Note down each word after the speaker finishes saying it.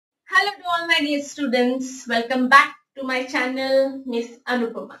Hello to all my dear students. Welcome back to my channel, Miss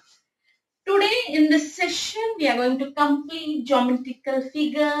Anupama. Today in this session, we are going to complete geometrical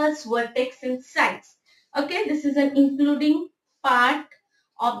figures, vertex and sides. Okay, this is an including part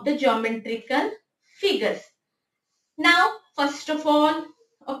of the geometrical figures. Now, first of all,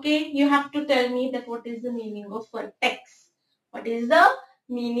 okay, you have to tell me that what is the meaning of vertex. What is the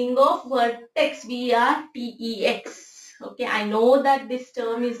meaning of vertex? V-R-T-E-X. Okay, I know that this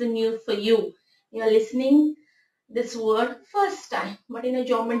term is new for you. You are listening this word first time. But in a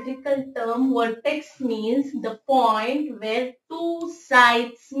geometrical term, vertex means the point where two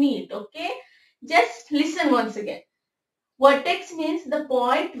sides meet. Okay, just listen once again. Vertex means the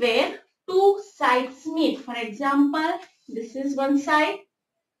point where two sides meet. For example, this is one side,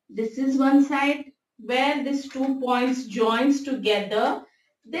 this is one side. Where these 2 points joins together,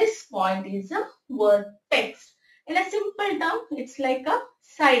 this point is a vertex. In a simple term, it's like a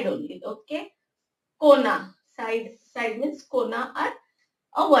side only. Okay, Kona, side means kona or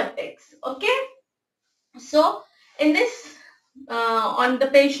a vertex. Okay, so in this on the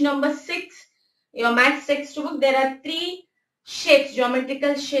page number 6, your maths textbook, there are 3 shapes,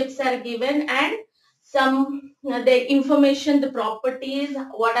 geometrical shapes are given, and some the information, the properties,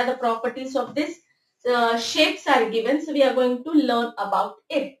 what are the properties of this shapes are given. So we are going to learn about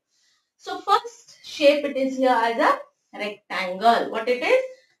it. So first shape, it is here as a rectangle. What it is?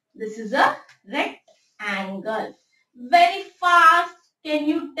 This is a rectangle. Very fast, can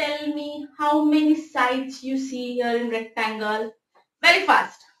you tell me how many sides you see here in rectangle? Very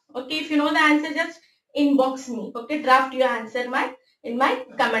fast. Okay, if you know the answer, just inbox me. Okay, draft your answer in my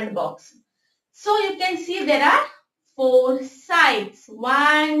comment box. So you can see there are 4 sides.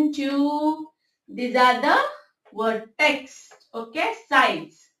 1, 2. These are the vertex. Okay,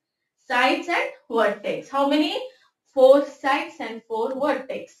 sides and vertex. How many? 4 sides and 4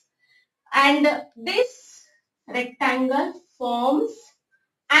 vertex. And this rectangle forms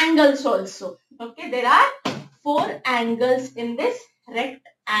angles also. Okay, there are 4 angles in this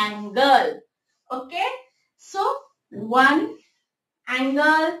rectangle. Okay, so one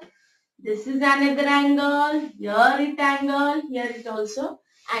angle, this is another angle, here it angle, here it also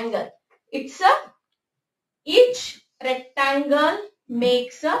angle. It's each rectangle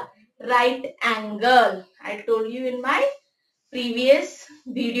makes a right angle. I told you in my previous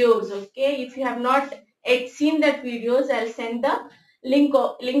videos. Okay, if you have not yet seen that videos, I'll send the link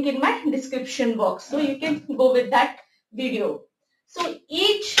in my description box, so you can go with that video. So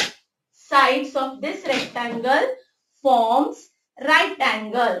each sides of this rectangle forms right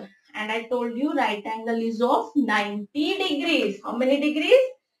angle, and I told you right angle is of 90 degrees. How many degrees?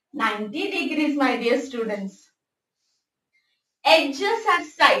 90 degrees, my dear students. Edges are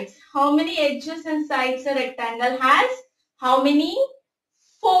sides. How many edges and sides a rectangle has? How many?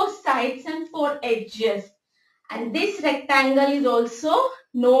 4 sides and 4 edges. And this rectangle is also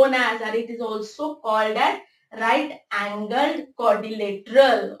known as, or it is also called as right angled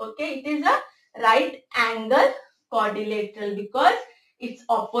quadrilateral. Okay, it is a right angle quadrilateral because its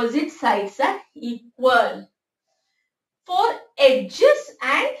opposite sides are equal. 4 edges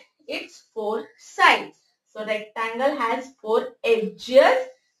and its 4 sides. So rectangle has 4 edges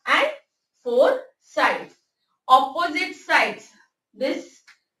and 4 sides. Opposite sides. This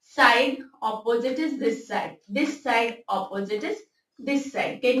side opposite is this side. This side opposite is this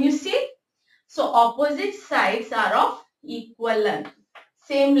side. Can you see? So opposite sides are of equal length.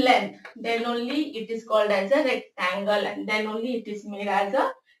 Same length. Then only it is called as a rectangle, and then only it is made as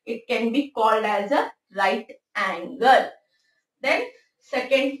it can be called as a right angle. Then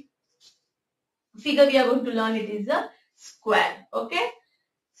second figure we are going to learn, it is a square. Okay.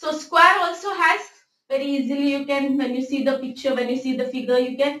 So square also has, very easily you can, when you see the picture, when you see the figure,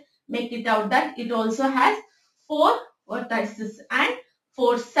 you can make it out that it also has 4 vertices and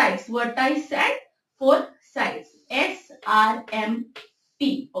 4 sides. Vertices and 4 sides. S-R-M-P.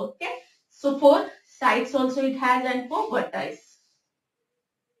 Okay. So 4 sides also it has and 4 vertices.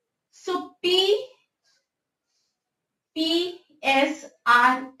 So P-S-R-M.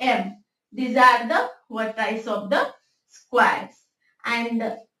 These are the vertices of the squares.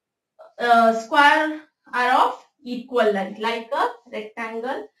 And square are of equal length, like a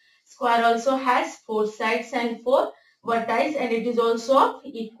rectangle. Square also has 4 sides and 4 vertices, and it is also of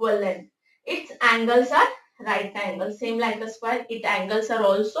equal length. Its angles are right angle. Same like a square, its angles are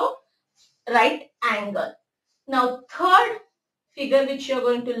also right angle. Now third figure which you are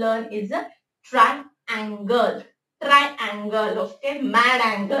going to learn is a triangle. Triangle. Okay, mad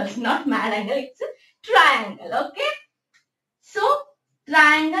angles, not mad angle, it's a triangle. Okay, so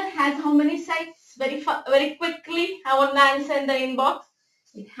triangle has how many sides? Very quickly, I want to answer in the inbox.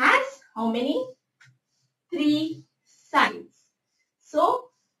 It has How many? 3 sides. So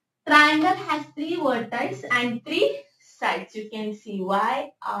triangle has 3 vertices and 3 sides. You can see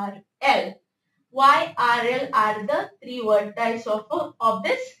Y, R, L. Y, R, L are the 3 vertices of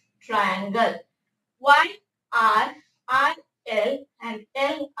this triangle. Y, R, R, L and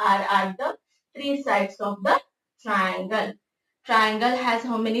L, R are the 3 sides of the triangle. Triangle has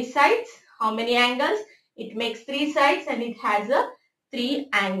how many sides? How many angles? It makes 3 sides and it has a 3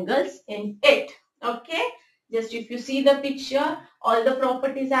 angles in it. Okay. Just if you see the picture, all the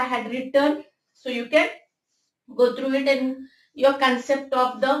properties I had written, so you can go through it and your concept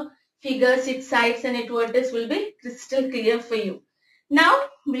of the figures, its sides and its vertices will be crystal clear for you. Now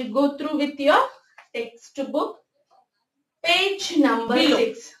we'll go through with your textbook, page number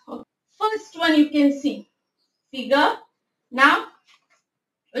 6. Okay. First one you can see figure. Now,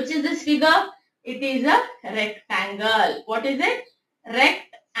 which is this figure? It is a rectangle. What is it?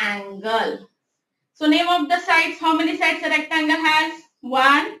 Rectangle. So name of the sides. How many sides a rectangle has?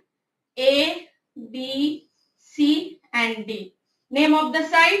 1, A, B, C and D. Name of the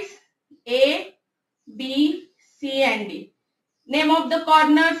sides? A, B, C and D. Name of the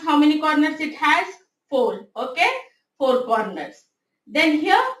corners. How many corners it has? 4. Okay. 4 corners. Then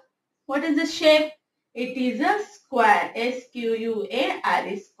here, what is the shape? It is a square.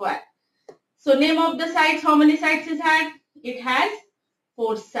 S-Q-U-A-R-E square. So name of the sides. How many sides it has? It has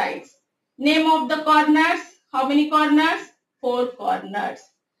 4 sides. Name of the corners. How many corners? 4 corners.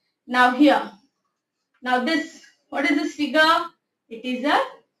 Now here. Now this. What is this figure? It is a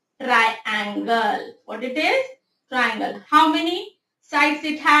triangle. What it is? Triangle. How many sides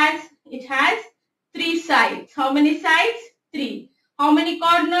it has? It has 3 sides. How many sides? 3. How many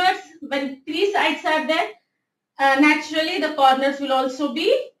corners? When 3 sides are there, naturally the corners will also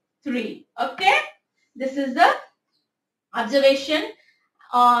be 3. Okay. This is the observation,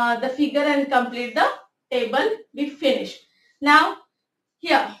 the figure and complete the table. We finish. Now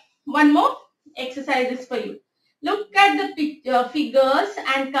here one more exercise is for you. Look at the figures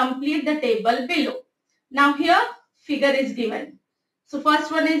and complete the table below. Now here figure is given. So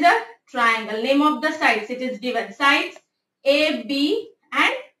first one is a triangle. Name of the sides. It is given. Sides A, B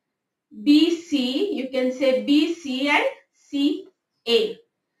and BC. You can say BC and CA.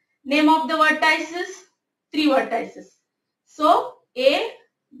 Name of the vertices. 3 vertices. So A,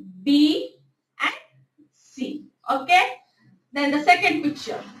 B and C. Okay. Then the second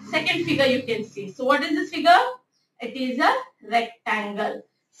picture. Second figure you can see. So what is this figure? It is a rectangle.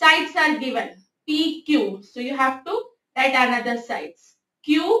 Sides are given. P, Q. So you have to write another sides.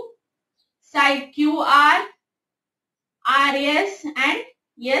 Q, side QR, RS and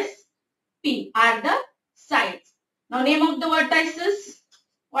SP are the sides. Now name of the vertices.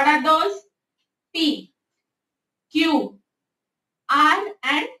 What are those? P, Q, R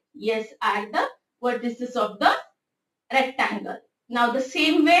and S are the vertices of the rectangle. Now the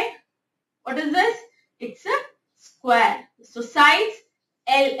same way, what is this? It's a square. So sides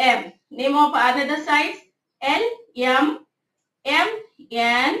LM. Name of another sides LM,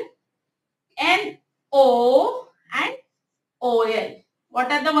 MN, NO and OL.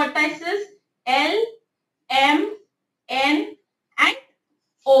 What are the vertices? L, M, N and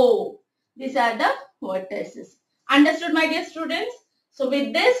O. These are the vertices. Understood, my dear students? So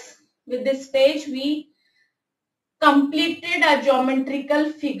with this page we completed a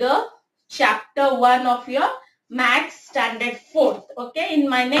geometrical figure chapter 1 of your maths standard 4th. Okay, in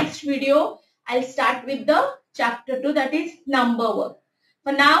my next video I'll start with the chapter 2, that is number work.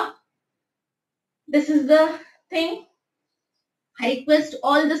 For now, this is the thing. I request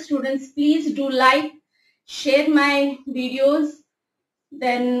all the students, please do like, share my videos,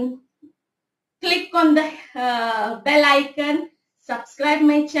 then click on the bell icon, subscribe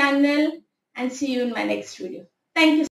my channel and see you in my next video. Thank you.